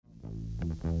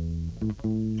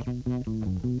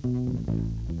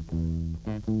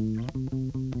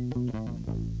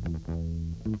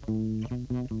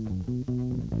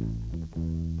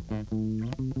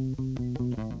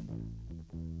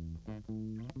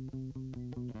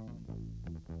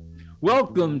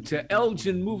Welcome to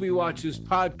Elgin Movie Watchers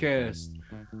Podcast.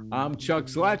 I'm Chuck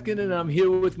Zlatkin, and I'm here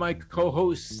with my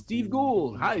co-host, Steve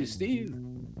Gould. Hi, Steve.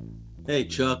 Hey,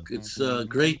 Chuck. It's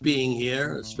great being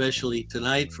here, especially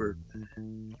tonight for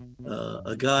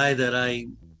a guy that I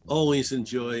always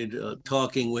enjoyed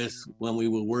talking with when we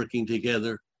were working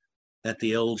together at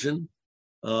the Elgin.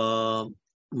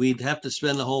 We'd have to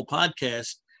spend the whole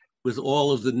podcast with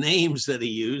all of the names that he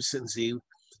used, since he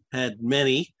had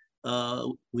many.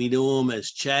 We knew him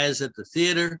as Chaz at the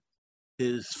theater.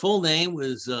 His full name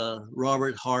was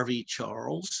Robert Harvey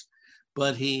Charles,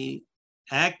 but he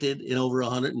acted in over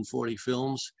 140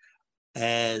 films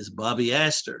as Bobby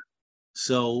Astor.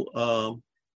 So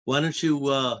why don't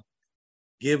you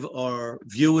give our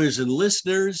viewers and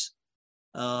listeners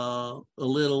a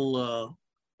little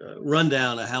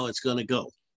rundown of how it's going to go?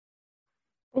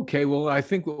 Okay, well, I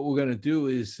think what we're going to do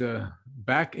is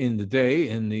back in the day,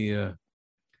 in the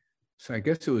so I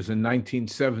guess it was in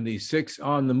 1976,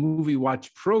 on the Movie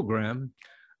Watch program,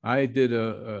 I did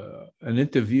an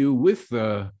interview with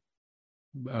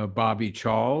Bobby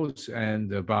Charles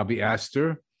and Bobby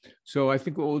Astor. So I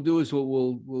think what we'll do is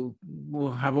we'll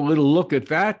have a little look at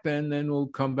that, and then we'll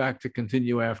come back to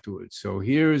continue afterwards. So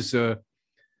here's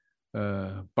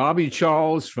Bobby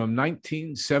Charles from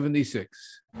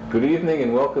 1976. Good evening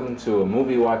and welcome to a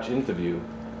Movie Watch interview.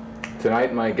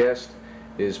 Tonight my guest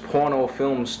is porno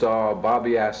film star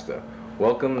Bobby Astor.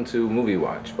 Welcome to Movie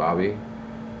Watch, Bobby.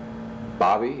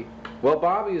 Bobby? Well,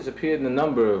 Bobby has appeared in a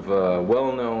number of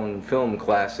well-known film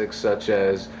classics such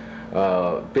as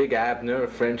Big Abner,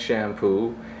 French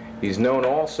Shampoo. He's known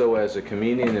also as a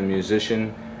comedian and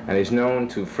musician, and he's known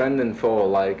to friend and foe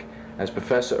alike as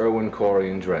Professor Irwin Corey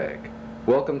in drag.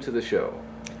 Welcome to the show.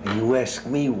 You ask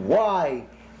me why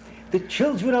the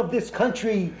children of this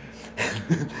country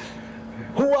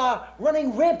who are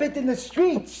running rampant in the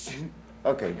streets.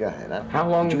 Okay, go ahead. How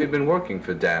long have you been working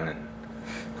for Dannon?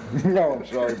 No, I'm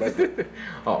sorry, but...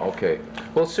 Oh, okay.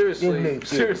 Well, seriously,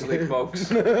 folks.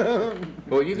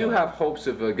 Well, you do have hopes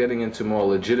of getting into more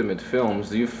legitimate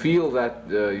films. Do you feel that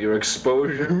your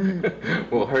exposure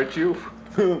will hurt you?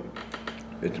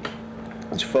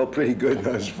 It's felt pretty good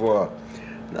thus far.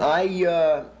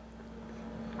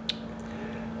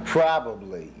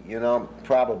 Probably.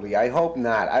 I hope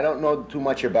not. I don't know too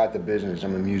much about the business.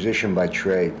 I'm a musician by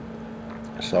trade.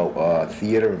 So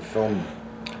theater and film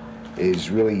is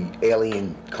really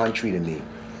alien country to me.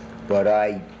 But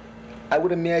I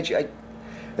would imagine,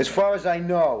 as far as I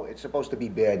know, it's supposed to be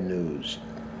bad news.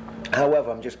 However,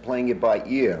 I'm just playing it by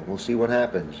ear. We'll see what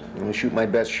happens. I'm going to shoot my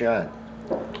best shot.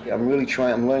 I'm really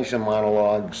trying. I'm learning some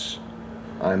monologues.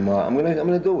 I'm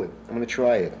gonna do it. I'm gonna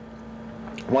try it.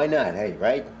 Why not? Hey,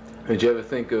 right? Did you ever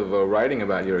think of writing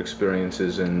about your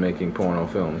experiences in making porno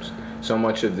films? So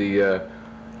much of the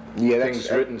things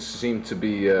written seem to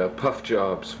be puff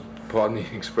jobs. Pardon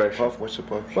the expression. Puff? What's the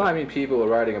puff? Well, I mean, people are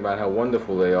writing about how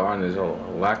wonderful they are, and there's a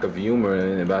lack of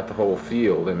humor about the whole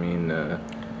field. I mean,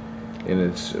 in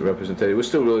its representation, we're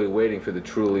still really waiting for the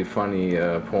truly funny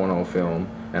porno film.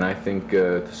 And I think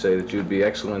to say that you'd be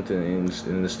excellent in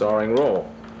the starring role.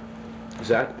 Is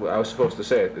that, I was supposed to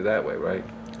say it that way, right?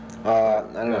 I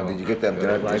don't know. Did you get that?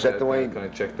 Is that the way? Can I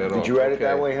check that off? Did you write it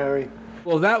that way, Harry?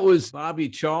 Well, that was Bobby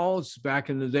Charles back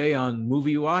in the day on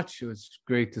Movie Watch. It was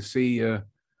great to see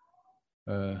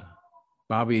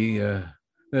Bobby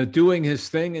doing his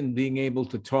thing and being able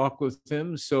to talk with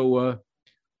him. So.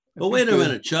 Well, wait a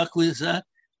minute, Chuck. Was that?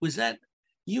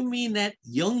 You mean that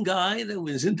young guy that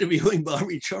was interviewing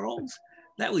Bobby Charles?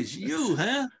 That was you,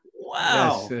 huh?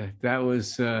 Wow. Yes, that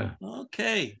was...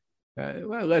 okay.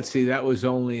 Well, let's see. That was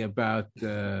only about,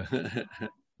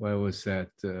 what was that,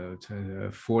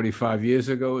 45 years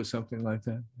ago or something like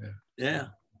that? Yeah.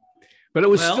 But it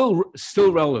was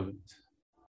still relevant.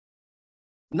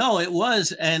 No, it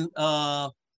was. And,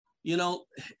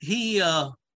 he...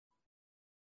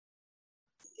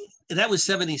 that was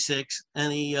 76,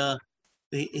 and he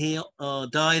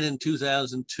died in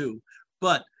 2002.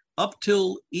 But up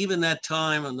till even that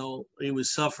time, and though he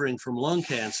was suffering from lung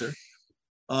cancer,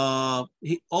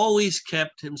 he always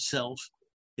kept himself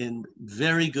in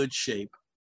very good shape.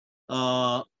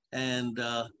 And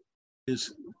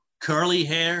his curly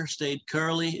hair stayed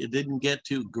curly. It didn't get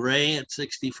too gray at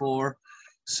 64.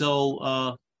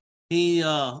 So he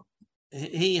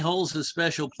holds a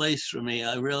special place for me.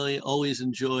 I really always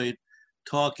enjoyed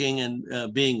talking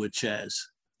and being with Chaz.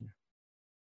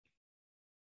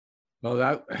 Well,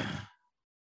 that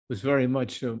was very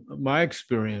much my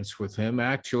experience with him.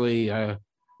 Actually, I'm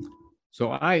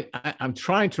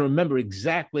trying to remember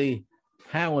exactly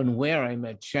how and where I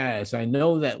met Chaz. I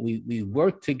know that we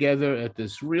worked together at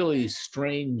this really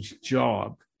strange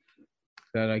job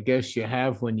that I guess you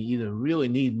have when you either really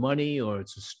need money or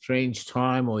it's a strange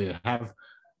time or you have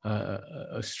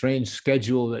a strange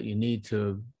schedule that you need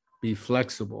to be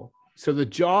flexible. So the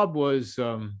job was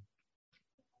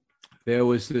there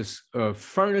was this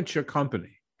furniture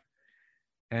company,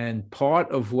 and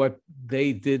part of what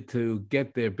they did to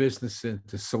get their business in,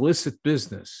 to solicit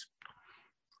business,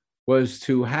 was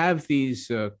to have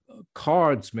these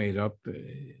cards made up,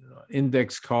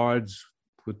 index cards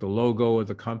with the logo of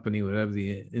the company, whatever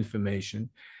the information.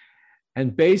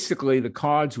 And basically, the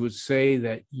cards would say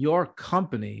that your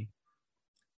company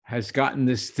has gotten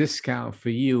this discount for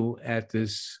you at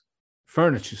this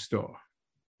furniture store.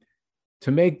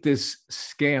 To make this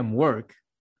scam work,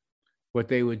 what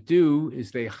they would do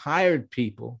is they hired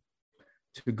people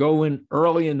to go in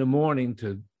early in the morning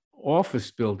to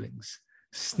office buildings,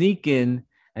 sneak in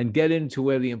and get into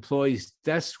where the employees'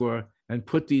 desks were and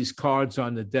put these cards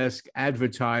on the desk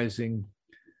advertising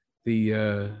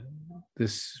the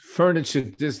this furniture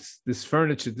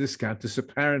discount, this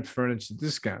apparent furniture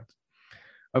discount.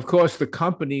 Of course, the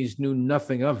companies knew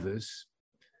nothing of this.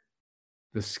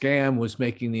 The scam was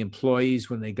making the employees,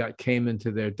 when they came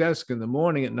into their desk in the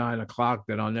morning at 9 o'clock,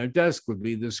 that on their desk would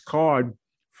be this card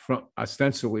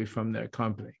ostensibly from their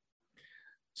company.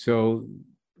 So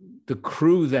the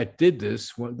crew that did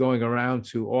this, going around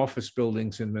to office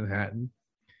buildings in Manhattan,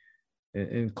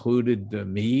 included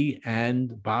me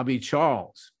and Bobby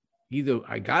Charles. Either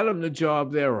I got him the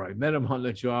job there or I met him on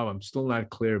the job. I'm still not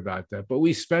clear about that. But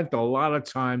we spent a lot of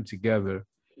time together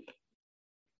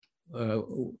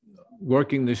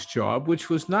working this job, which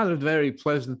was not a very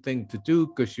pleasant thing to do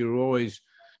because you're always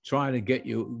trying to get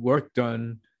your work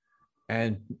done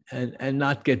and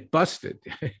not get busted,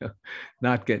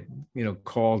 not get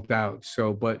called out.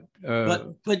 So, but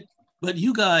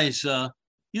you guys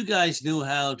knew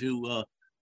how to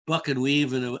buck and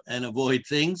weave and avoid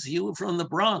things. You were from the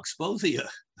Bronx, both of you.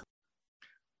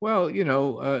 Well,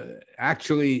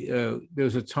 actually, there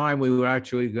was a time we were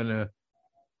actually going to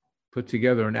put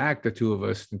together an act, the two of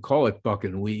us, and call it Buck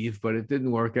and Weave, but it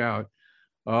didn't work out.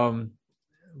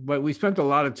 But we spent a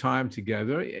lot of time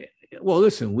together. Well,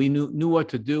 listen, we knew what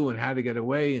to do and how to get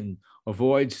away and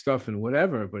avoid stuff and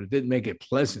whatever, but it didn't make it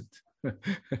pleasant.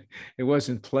 It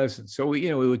wasn't pleasant. So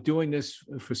we were doing this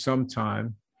for some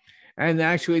time. And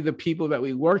actually, the people that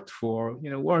we worked for,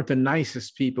 weren't the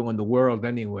nicest people in the world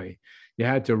anyway. You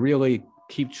had to really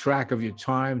keep track of your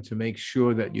time to make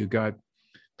sure that you got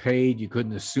paid. You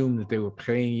couldn't assume that they were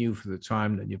paying you for the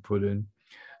time that you put in.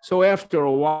 So after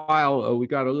a while, we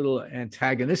got a little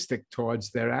antagonistic towards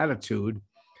their attitude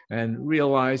and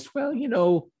realized, well,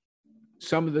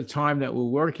 some of the time that we're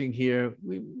working here,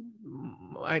 we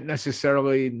might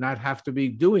necessarily not have to be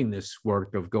doing this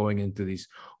work of going into these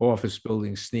office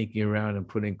buildings, sneaking around and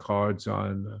putting cards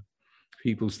on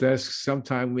people's desks.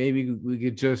 Sometime maybe we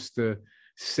could just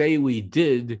say we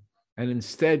did and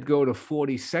instead go to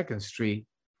 42nd Street,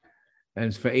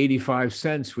 and for 85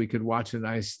 cents, we could watch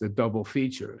the double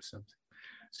feature or something.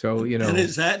 So, And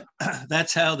is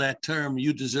that's how that term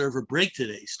 "you deserve a break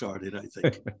today" started, I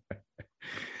think.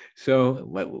 So,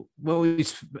 well, we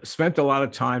spent a lot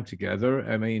of time together.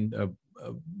 I mean,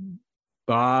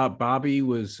 Bobby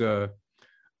was a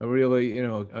really,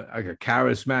 like a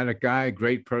charismatic guy,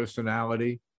 great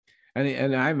personality.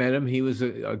 And I met him. He was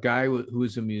a guy who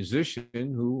was a musician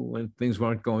who, when things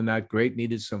weren't going that great,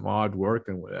 needed some hard work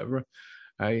and whatever.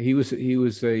 He was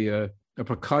a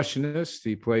percussionist.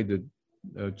 He played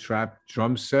the trap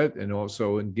drum set and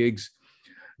also in gigs.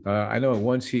 I know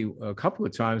a couple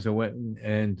of times I went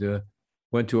and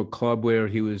went to a club where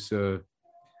he was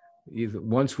either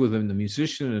once with him, the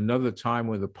musician, and another time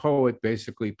with a poet,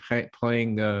 basically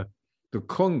playing the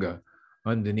conga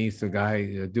underneath the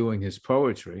guy doing his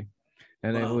poetry.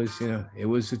 And wow. It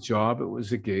was a job, it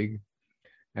was a gig.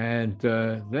 And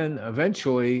then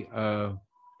eventually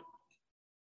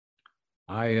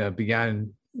I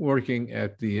began working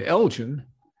at the Elgin.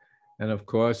 And of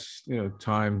course,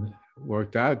 time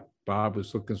worked out. Bob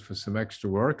was looking for some extra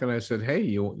work. And I said, hey,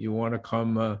 you want to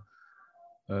come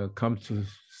to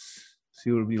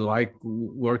see what it'd be like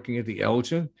working at the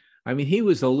Elgin? I mean, he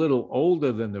was a little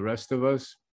older than the rest of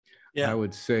us. Yeah. I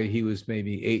would say he was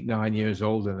maybe 8-9 years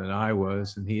older than I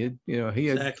was, and he had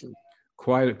exactly.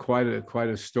 quite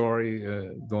a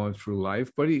story going through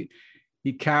life. But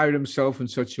he carried himself in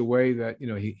such a way that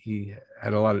he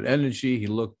had a lot of energy. He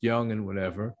looked young and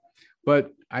whatever.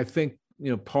 But I think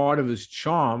part of his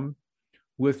charm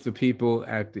with the people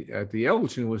at the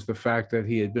Elgin was the fact that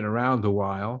he had been around a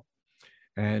while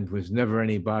and was never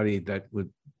anybody that would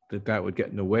get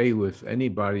in the way with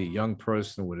anybody, young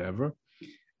person or whatever.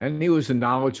 And he was a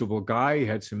knowledgeable guy. He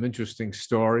had some interesting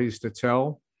stories to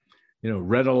tell,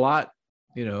 read a lot,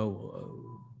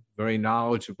 very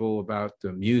knowledgeable about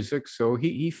the music. So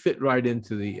he fit right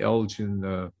into the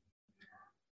Elgin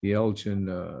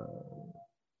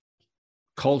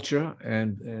culture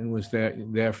and was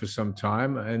there for some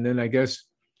time. And then I guess,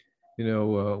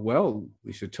 well,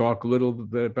 we should talk a little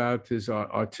bit about his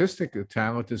artistic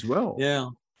talent as well. Yeah.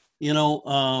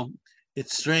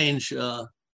 It's strange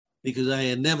because I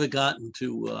had never gotten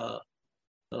to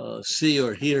see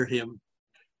or hear him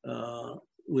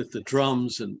with the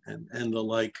drums and the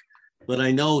like, but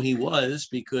I know he was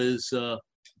because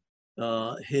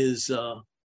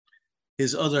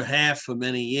his other half for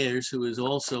many years, who is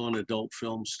also an adult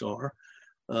film star,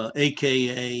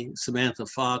 AKA Samantha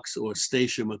Fox or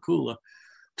Stacia McCullough,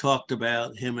 talked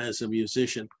about him as a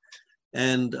musician.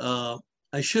 And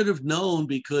I should have known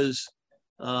because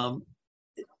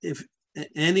if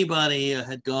anybody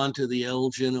had gone to the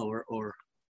Elgin or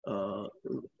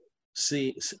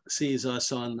sees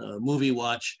us on Movie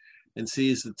Watch and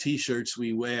sees the t-shirts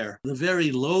we wear, the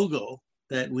very logo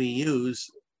that we use,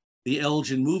 the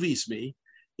Elgin Movies Me,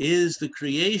 is the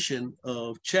creation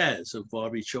of Chaz, of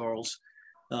Barbie Charles.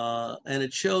 And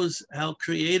it shows how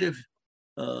creative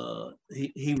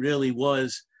he really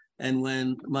was. And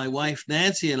when my wife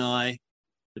Nancy and I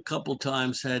a couple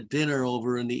times had dinner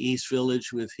over in the East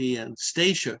Village with he and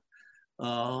Stacia,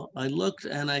 I looked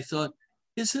and I thought,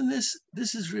 isn't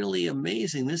this is really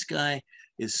amazing. This guy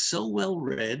is so well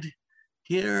read.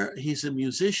 Here he's a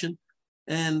musician,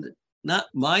 and not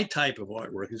my type of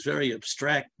artwork. It's very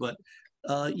abstract, but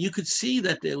you could see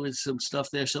that there was some stuff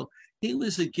there. So he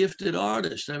was a gifted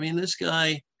artist. I mean, this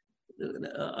guy,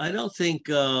 I don't think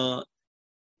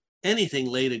anything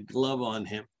laid a glove on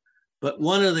him. But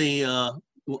one of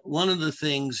the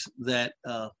things that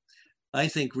I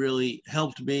think really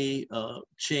helped me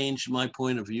change my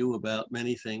point of view about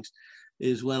many things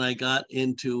is when I got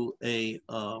into a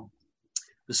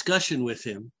discussion with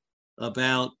him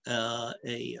about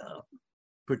a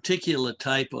particular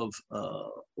type of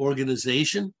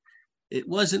organization. It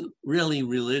wasn't really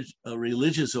a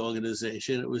religious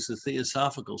organization. It was the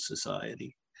Theosophical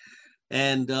Society.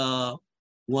 And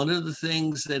one of the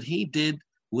things that he did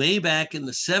way back in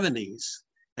the 70s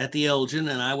at the Elgin,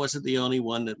 and I wasn't the only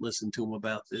one that listened to him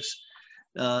about this,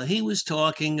 he was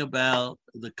talking about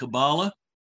the Kabbalah,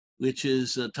 which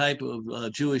is a type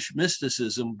of Jewish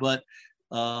mysticism, but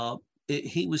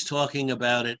he was talking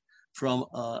about it from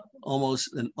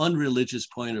almost an unreligious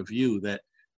point of view, that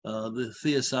the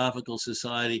Theosophical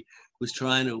Society was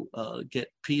trying to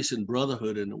get peace and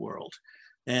brotherhood in the world.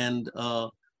 And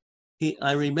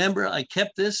I remember I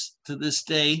kept this to this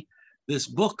day, this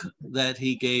book that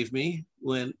he gave me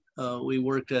when we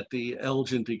worked at the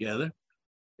Elgin together.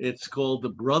 It's called The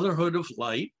Brotherhood of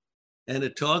Light, and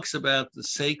it talks about the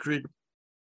sacred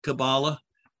Kabbalah.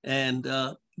 And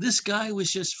this guy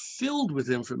was just filled with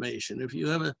information. If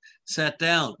you ever sat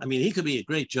down, I mean, he could be a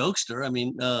great jokester. I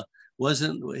mean,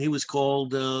 he was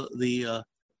called the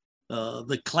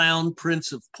clown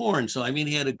prince of porn. So, I mean,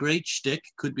 he had a great shtick,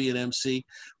 could be an MC,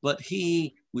 but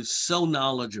he was so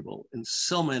knowledgeable in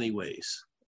so many ways.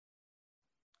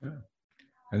 Yeah.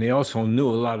 And he also knew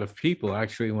a lot of people.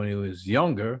 Actually, when he was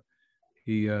younger,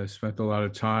 he spent a lot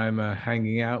of time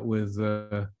hanging out with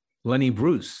Lenny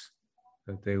Bruce.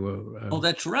 That they were oh,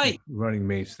 that's right, running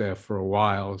mates there for a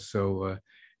while. So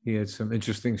he had some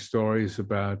interesting stories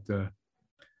about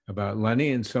Lenny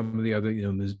and some of the other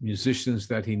musicians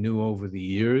that he knew over the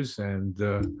years. And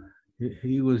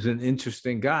he was an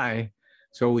interesting guy.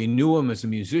 So we knew him as a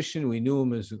musician. We knew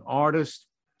him as an artist.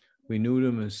 We knew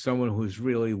him as someone who's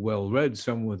really well-read,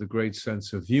 someone with a great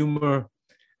sense of humor.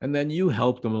 And then you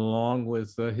helped him along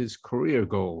with his career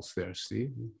goals there,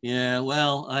 Steve. Yeah,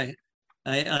 well, I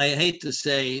hate to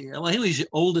say, well, he was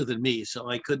older than me, so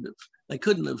I couldn't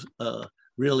have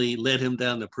really led him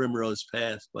down the primrose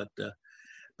path. But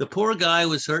the poor guy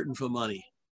was hurting for money.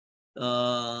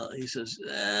 He says,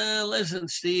 listen,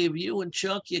 Steve, you and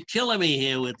Chuck, you're killing me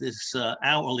here with this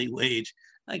hourly wage.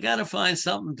 I got to find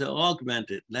something to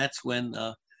augment it. And that's when,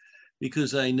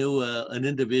 because I knew an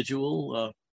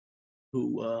individual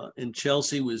who in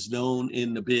Chelsea was known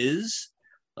in the biz,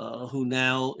 who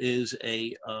now is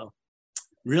a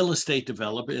real estate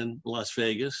developer in Las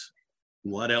Vegas.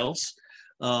 What else?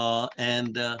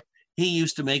 And he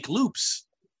used to make loops.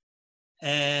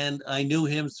 And I knew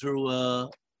him through a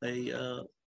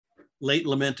late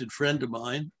lamented friend of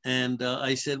mine. And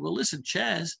I said, well, listen,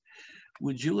 Chaz,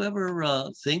 would you ever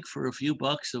think for a few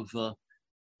bucks of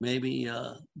maybe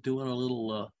doing a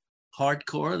little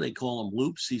hardcore? They call them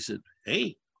loops. He said,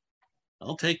 hey,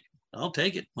 I'll take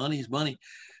it. Money's money.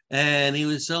 And he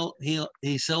was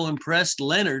he so impressed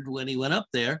Leonard when he went up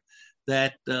there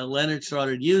that Leonard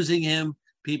started using him.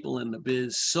 People in the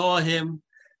biz saw him.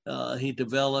 He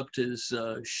developed his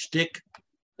shtick.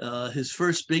 His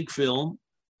first big film,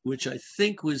 which I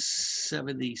think was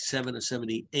 77 or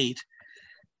 78,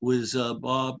 was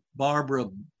Barbara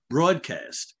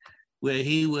Broadcast, where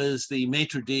he was the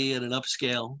maitre d' at an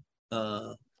upscale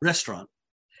restaurant.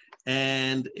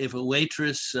 And if a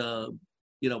waitress,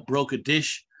 broke a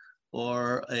dish,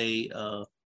 or a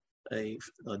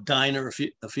diner,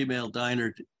 a female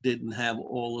diner didn't have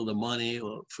all of the money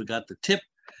or forgot the tip,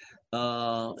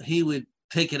 he would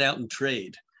take it out and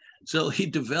trade. So he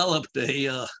developed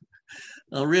a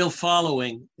real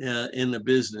following in the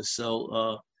business.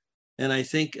 So, and I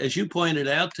think, as you pointed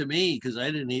out to me, because I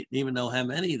didn't even know how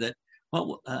many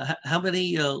how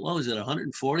many, what was it,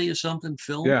 140 or something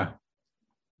filmed?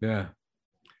 Yeah.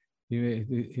 He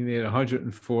made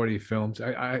 140 films.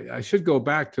 I should go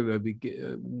back to the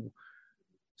beginning.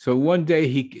 So one day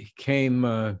he came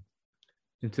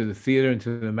into the theater,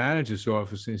 into the manager's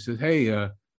office, and he said, hey,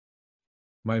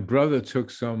 my brother took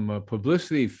some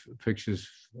publicity pictures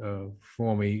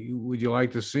for me. Would you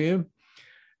like to see him?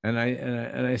 And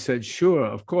I said, sure.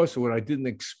 Of course, what I didn't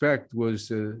expect was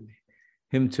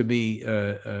him to be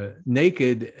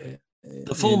naked.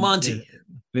 The full Monty.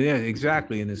 Yeah,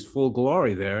 exactly, in his full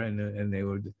glory there, and they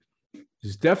were. It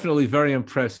was definitely very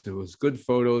impressive. It was good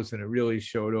photos, and it really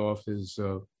showed off his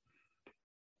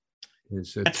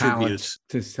attributes.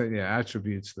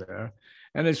 Attributes there.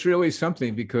 And it's really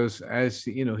something, because as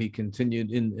he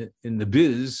continued in the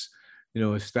biz,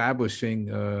 establishing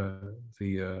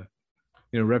the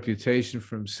reputation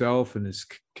for himself and his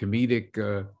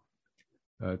comedic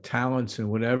talents and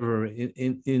whatever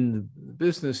in the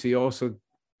business. He also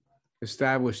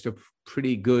established a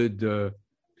pretty good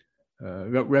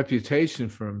reputation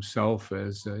for himself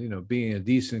as being a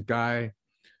decent guy,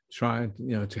 trying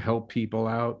to help people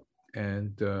out.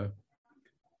 And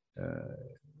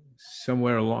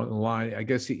somewhere along the line, I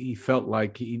guess he felt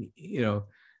like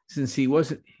since he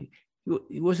wasn't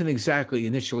exactly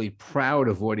initially proud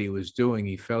of what he was doing,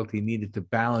 he felt he needed to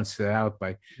balance it out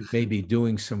by maybe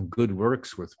doing some good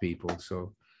works with people.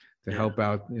 So to help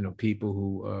out, people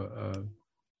who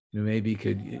maybe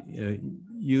could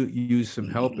use some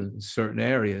help in certain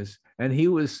areas. And he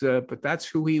was, but that's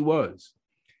who he was,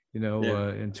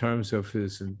 in terms of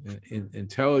his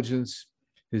intelligence,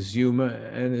 his humor,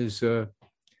 and his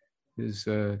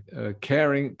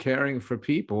caring for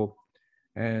people.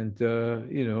 And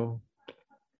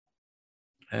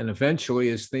and eventually,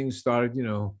 as things started,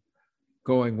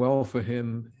 going well for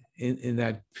him in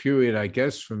that period, I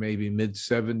guess from maybe mid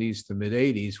 70s to mid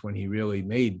 80s, when he really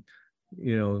made,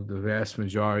 the vast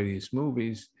majority of these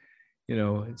movies,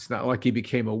 it's not like he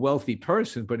became a wealthy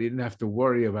person, but he didn't have to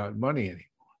worry about money anymore.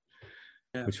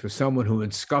 Yeah. Which for someone who had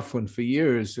been scuffling for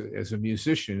years as a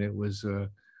musician, it was, a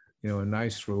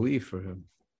nice relief for him.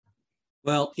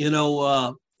 Well,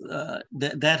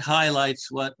 that highlights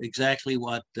exactly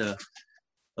what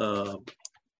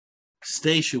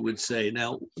Stacia would say.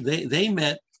 Now, they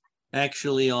met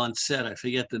actually on set. I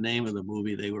forget the name of the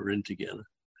movie they were in together,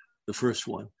 the first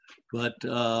one. But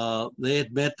they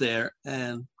had met there,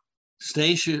 and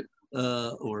Stacia,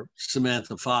 or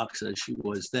Samantha Fox, as she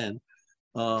was then,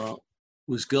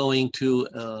 was going to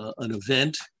an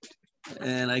event.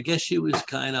 And I guess she was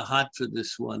kind of hot for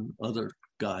this one other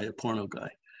guy, a porno guy.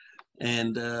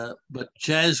 And but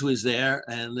Chaz was there,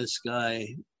 and this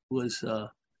guy was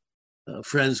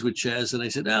friends with Chaz. And I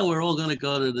said, we're all going to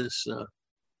go to this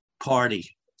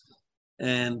party.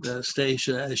 And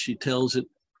Stacia, as she tells it,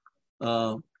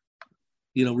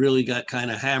 really got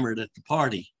kind of hammered at the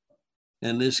party.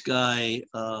 And this guy,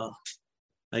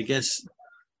 I guess,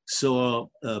 saw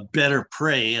better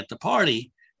prey at the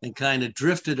party and kind of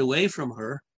drifted away from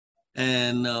her.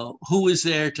 And who was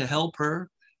there to help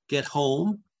her get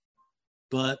home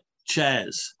but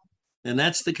Chaz? And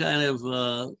that's the kind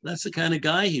of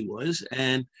guy he was.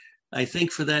 And I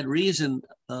think for that reason,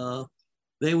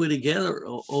 they were together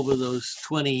over those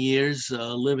 20 years,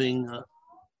 living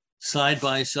side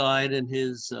by side in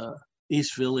his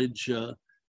East Village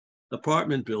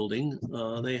apartment building.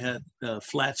 They had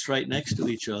flats right next to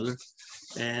each other.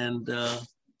 And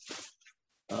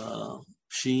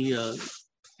she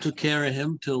took care of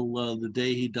him till the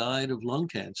day he died of lung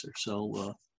cancer.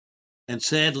 So, and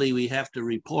sadly, we have to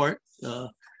report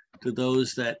to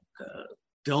those that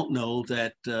don't know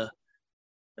that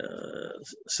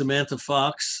Samantha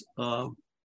Fox,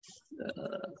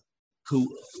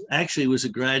 who actually was a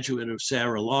graduate of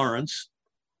Sarah Lawrence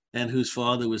and whose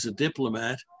father was a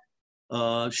diplomat,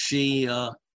 her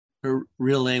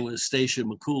real name was Stacia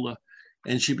McCullough,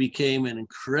 and she became an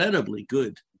incredibly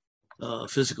good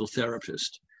physical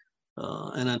therapist.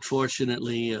 And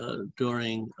unfortunately,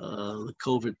 during the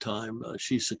COVID time,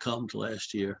 she succumbed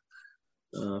last year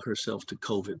herself to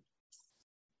COVID.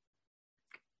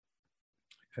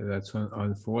 And that's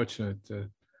unfortunate,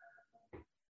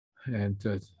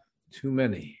 and too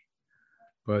many.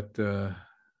 But no,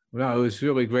 it was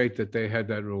really great that they had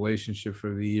that relationship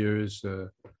for the years,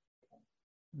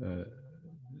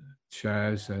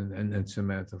 Chaz and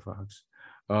Samantha Fox.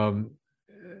 And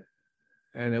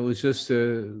it was just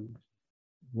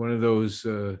one of those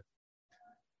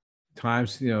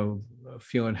times,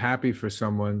 feeling happy for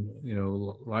someone,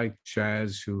 like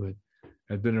Chaz, who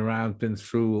had been around, been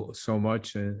through so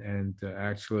much, and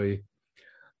actually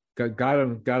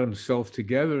got himself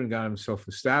together and got himself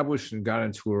established and got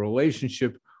into a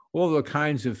relationship, all the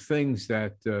kinds of things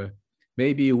that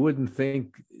maybe you wouldn't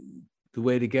think the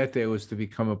way to get there was to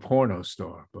become a porno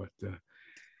star. But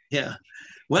yeah,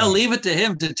 well, leave it to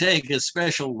him to take a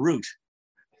special route.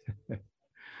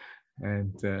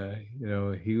 And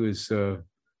he was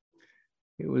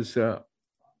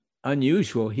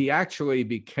unusual. He actually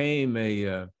became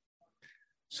a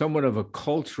somewhat of a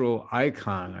cultural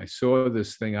icon. I saw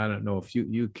this thing. I don't know if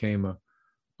you came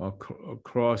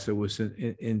across. It was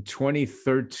in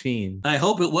 2013. I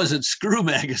hope it wasn't Screw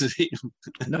Magazine.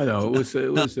 No, it was a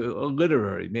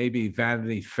literary, maybe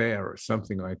Vanity Fair or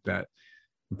something like that.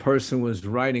 The person was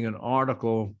writing an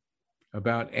article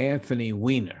about Anthony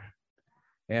Weiner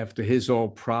after his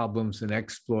old problems and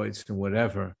exploits and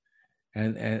whatever,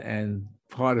 and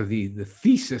part of the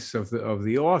thesis of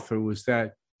the author was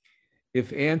that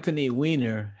if Anthony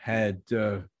Weiner had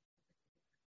been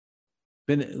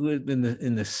in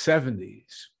the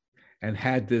 70s and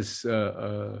had this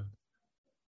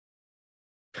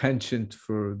penchant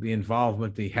for the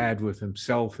involvement he had with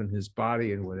himself and his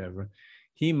body and whatever,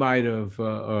 he might have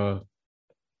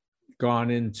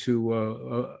gone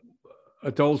into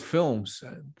adult films,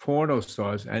 porno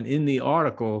stars. And in the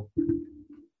article,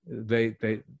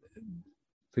 the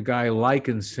guy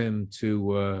likens him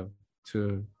to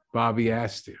Bobby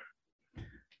Astor.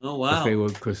 Oh wow!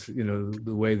 Because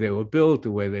the way they were built,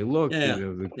 the way they looked,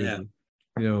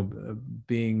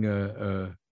 being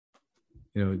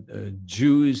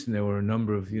Jews, and there were a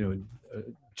number of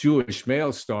Jewish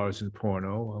male stars in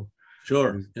porno.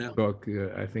 Sure. Yeah.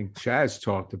 I think Chaz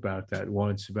talked about that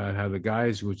once, about how the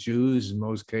guys were Jews in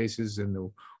most cases, and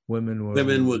the women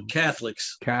were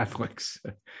Catholics.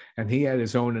 And he had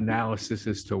his own analysis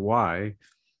as to why,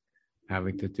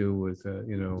 having to do with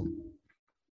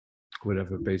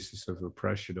whatever basis of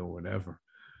oppression or whatever.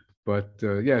 But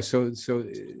so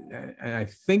and I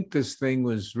think this thing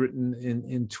was written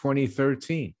in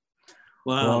 2013.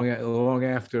 Wow. Long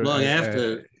after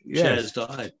Chaz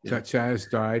died. Yeah. Chaz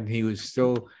died, and he was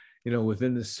still,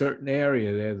 within a certain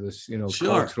area there, this, sure,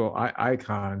 cultural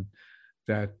icon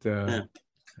that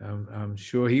I'm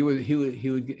sure he would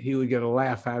get a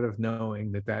laugh out of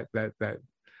knowing that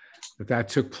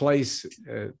took place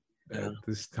at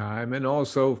this time. And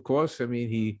also, of course, I mean,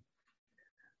 he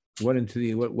went into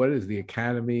the what is the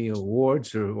Academy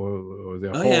Awards or the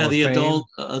Hall of Fame? The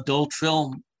Adult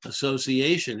Film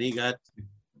Association. He got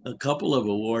a couple of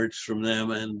awards from them,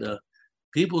 and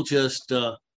people just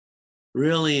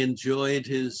really enjoyed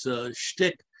his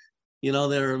shtick.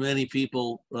 There are many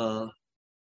people,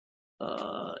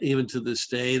 even to this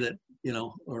day, that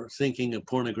are thinking of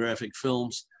pornographic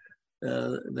films,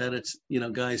 that it's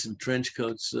guys in trench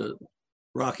coats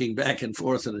rocking back and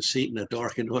forth in a seat in a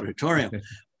darkened auditorium.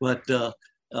 But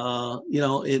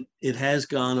it has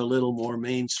gone a little more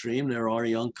mainstream. There are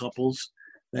young couples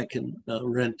that can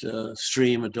rent,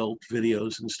 stream adult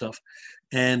videos and stuff.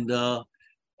 And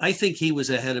I think he was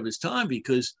ahead of his time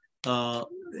because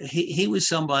he was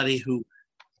somebody who,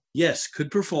 yes,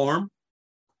 could perform.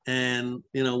 And,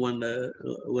 when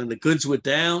the goods were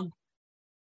down,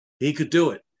 he could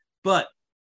do it. But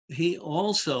he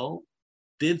also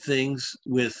did things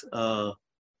with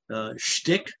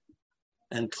shtick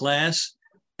and class,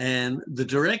 and the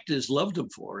directors loved him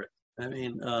for it. I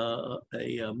mean, a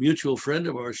mutual friend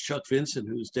of ours, Chuck Vincent,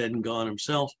 who's dead and gone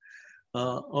himself,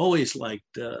 always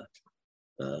liked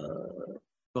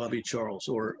Bobby Charles,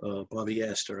 or Bobby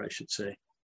Astor, I should say.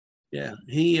 Yeah,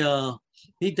 he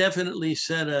definitely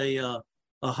set a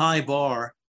high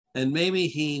bar, and maybe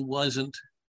he wasn't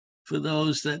for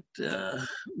those that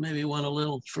maybe want a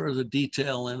little further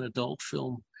detail in adult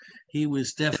film, he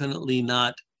was definitely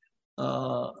not,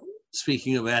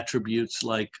 speaking of attributes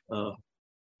like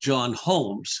John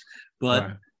Holmes, but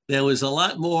Right. there was a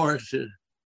lot more to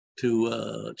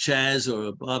Chaz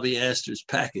or Bobby Astor's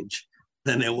package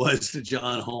than there was to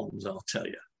John Holmes, I'll tell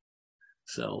you.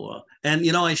 So, and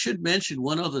I should mention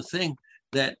one other thing,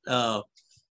 that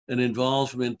an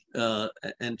involvement,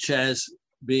 and Chaz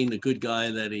being the good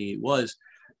guy that he was,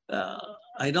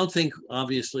 I don't think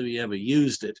obviously we ever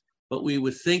used it, but we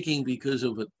were thinking, because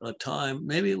of a time,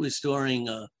 maybe it was during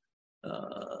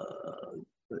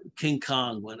King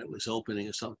Kong when it was opening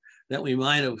or something, that we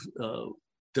might have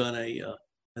done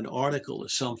an article or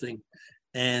something,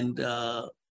 and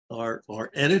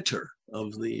our editor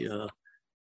of the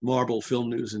Marble Film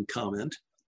News and Comment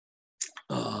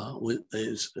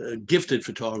is a gifted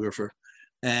photographer,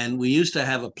 and we used to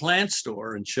have a plant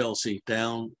store in Chelsea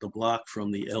down the block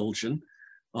from the Elgin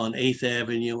on 8th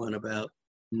Avenue and about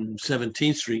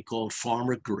 17th Street, called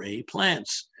Farmer Gray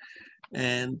Plants.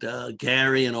 And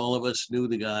Gary and all of us knew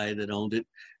the guy that owned it,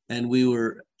 and we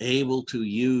were able to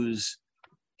use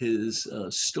his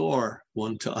store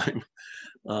one time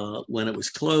when it was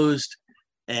closed,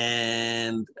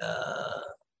 and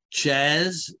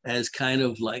Chaz, as kind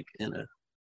of like in a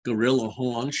gorilla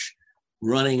haunch,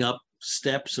 running up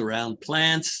steps around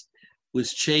plants,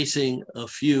 was chasing a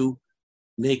few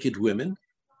naked women.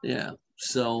 Yeah,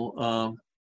 so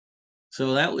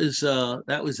that was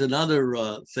another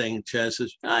thing. Chaz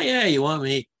says, "Oh yeah, you want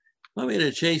me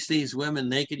to chase these women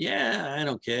naked? Yeah, I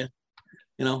don't care.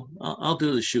 I'll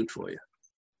do the shoot for you."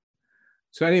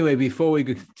 So anyway, before we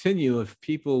continue, if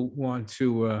people want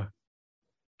to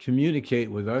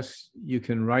communicate with us, you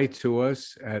can write to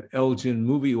us at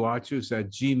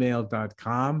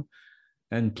elginmoviewatchers@gmail.com.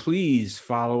 And please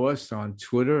follow us on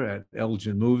Twitter at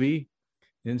Elgin Movie,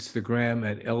 Instagram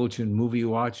at Elgin Movie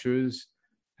Watchers,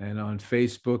 and on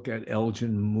Facebook at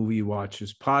Elgin Movie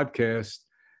Watchers Podcast.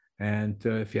 And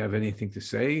if you have anything to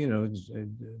say,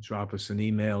 drop us an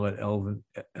email at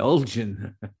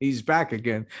Elgin. He's back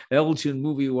again. Elgin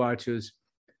Movie Watchers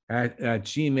at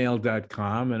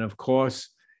gmail.com. And of course,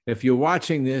 if you're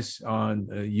watching this on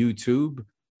YouTube,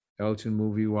 Elgin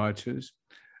Movie Watchers,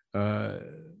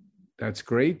 that's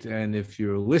great. And if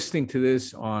you're listening to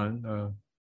this on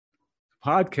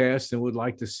podcast and would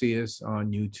like to see us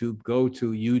on YouTube, go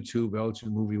to YouTube, Elgin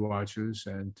Movie Watchers,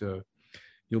 and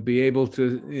you'll be able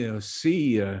to,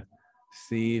 see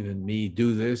Steve and me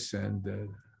do this. And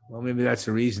well, maybe that's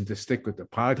a reason to stick with the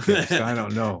podcast. I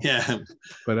don't know. Yeah.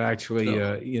 But actually,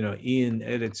 Ian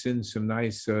edits in some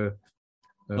nice.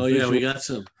 We got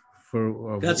some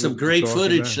great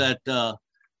footage that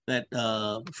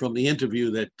from the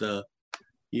interview that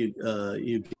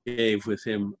you gave with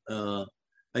him.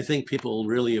 I think people will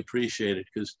really appreciate it,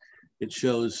 because it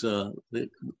shows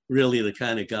really the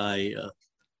kind of guy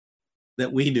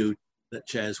that we knew that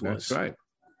Chaz was. That's right.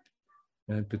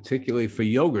 And particularly for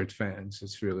yogurt fans,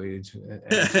 it's really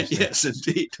yes,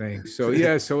 indeed. Thing. So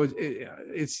yeah, so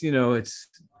it's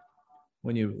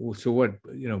when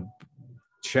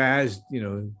Chaz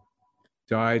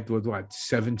died with what,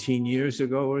 17 years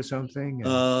ago or something?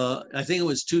 I think it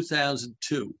was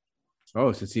 2002.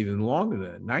 Oh, so it's even longer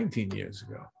than 19 years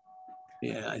ago.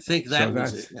 Yeah, I think that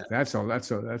was it. Yeah. That's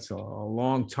a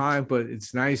long time, but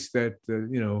it's nice that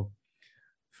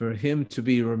for him to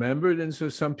be remembered, and so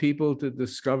some people to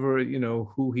discover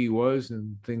who he was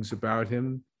and things about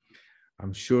him.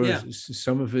 I'm sure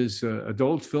some of his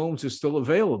adult films are still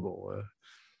available.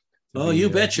 You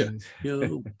betcha.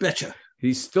 You betcha.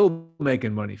 He's still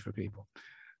making money for people.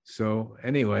 So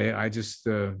anyway, I just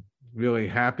really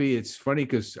happy. It's funny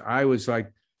because I was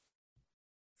like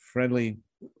friendly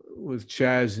with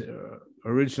Chaz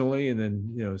originally, and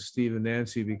then Steve and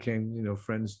Nancy became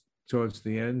friends towards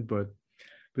the end. But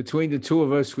between the two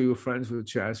of us, we were friends with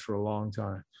Chaz for a long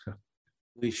time.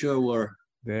 We sure were.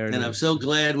 And I'm so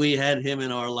glad we had him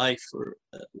in our life for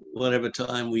whatever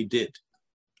time we did.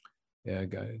 Yeah,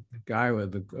 a guy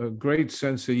with a great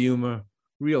sense of humor,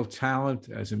 real talent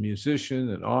as a musician,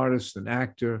 an artist, an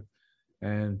actor,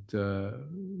 and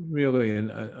really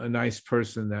a nice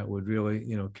person that would really,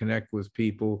 connect with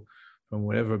people from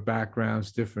whatever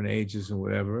backgrounds, different ages and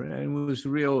whatever. And it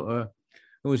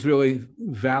was really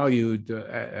valued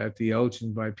at the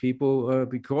Elgin by people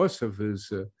because of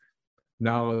his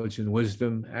knowledge and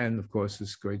wisdom, and of course,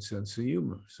 his great sense of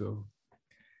humor. So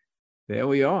there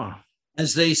we are.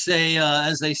 As they say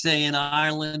in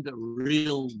Ireland, a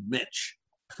real Mitch.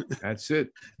 That's it.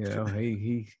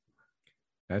 He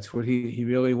that's what he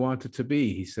really wanted to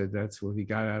be. He said that's what he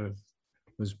got out of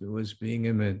was being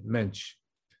a mensch.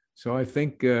 So I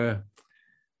think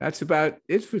that's about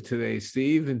it for today,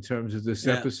 Steve, in terms of this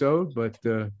episode. But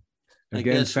again, I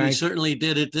guess we certainly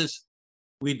did it this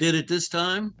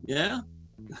time. Yeah.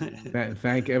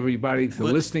 Thank everybody for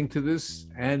listening to this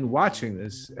and watching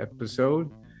this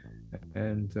episode.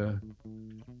 And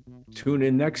tune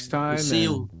in next time. See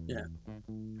you. Yeah.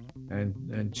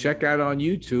 And check out on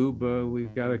YouTube.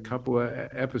 We've got a couple of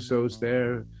episodes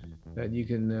there that you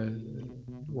can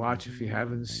watch if you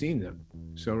haven't seen them.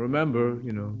 So remember,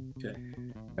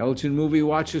 Elgin Movie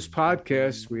Watchers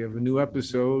Podcast. We have a new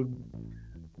episode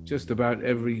just about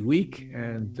every week,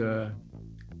 and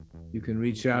you can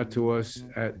reach out to us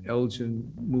at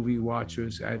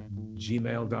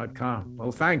elginmoviewatchers@gmail.com.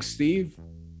 Well, thanks, Steve.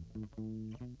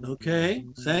 Okay,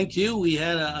 thank you. We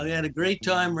had a great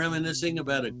time reminiscing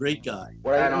about a great guy.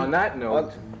 And on that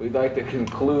note, we'd like to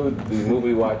conclude the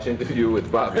Movie Watch interview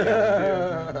with Bobby.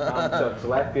 I'm Chuck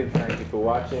Zlatkin. Thank you for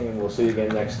watching, and we'll see you again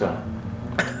next time.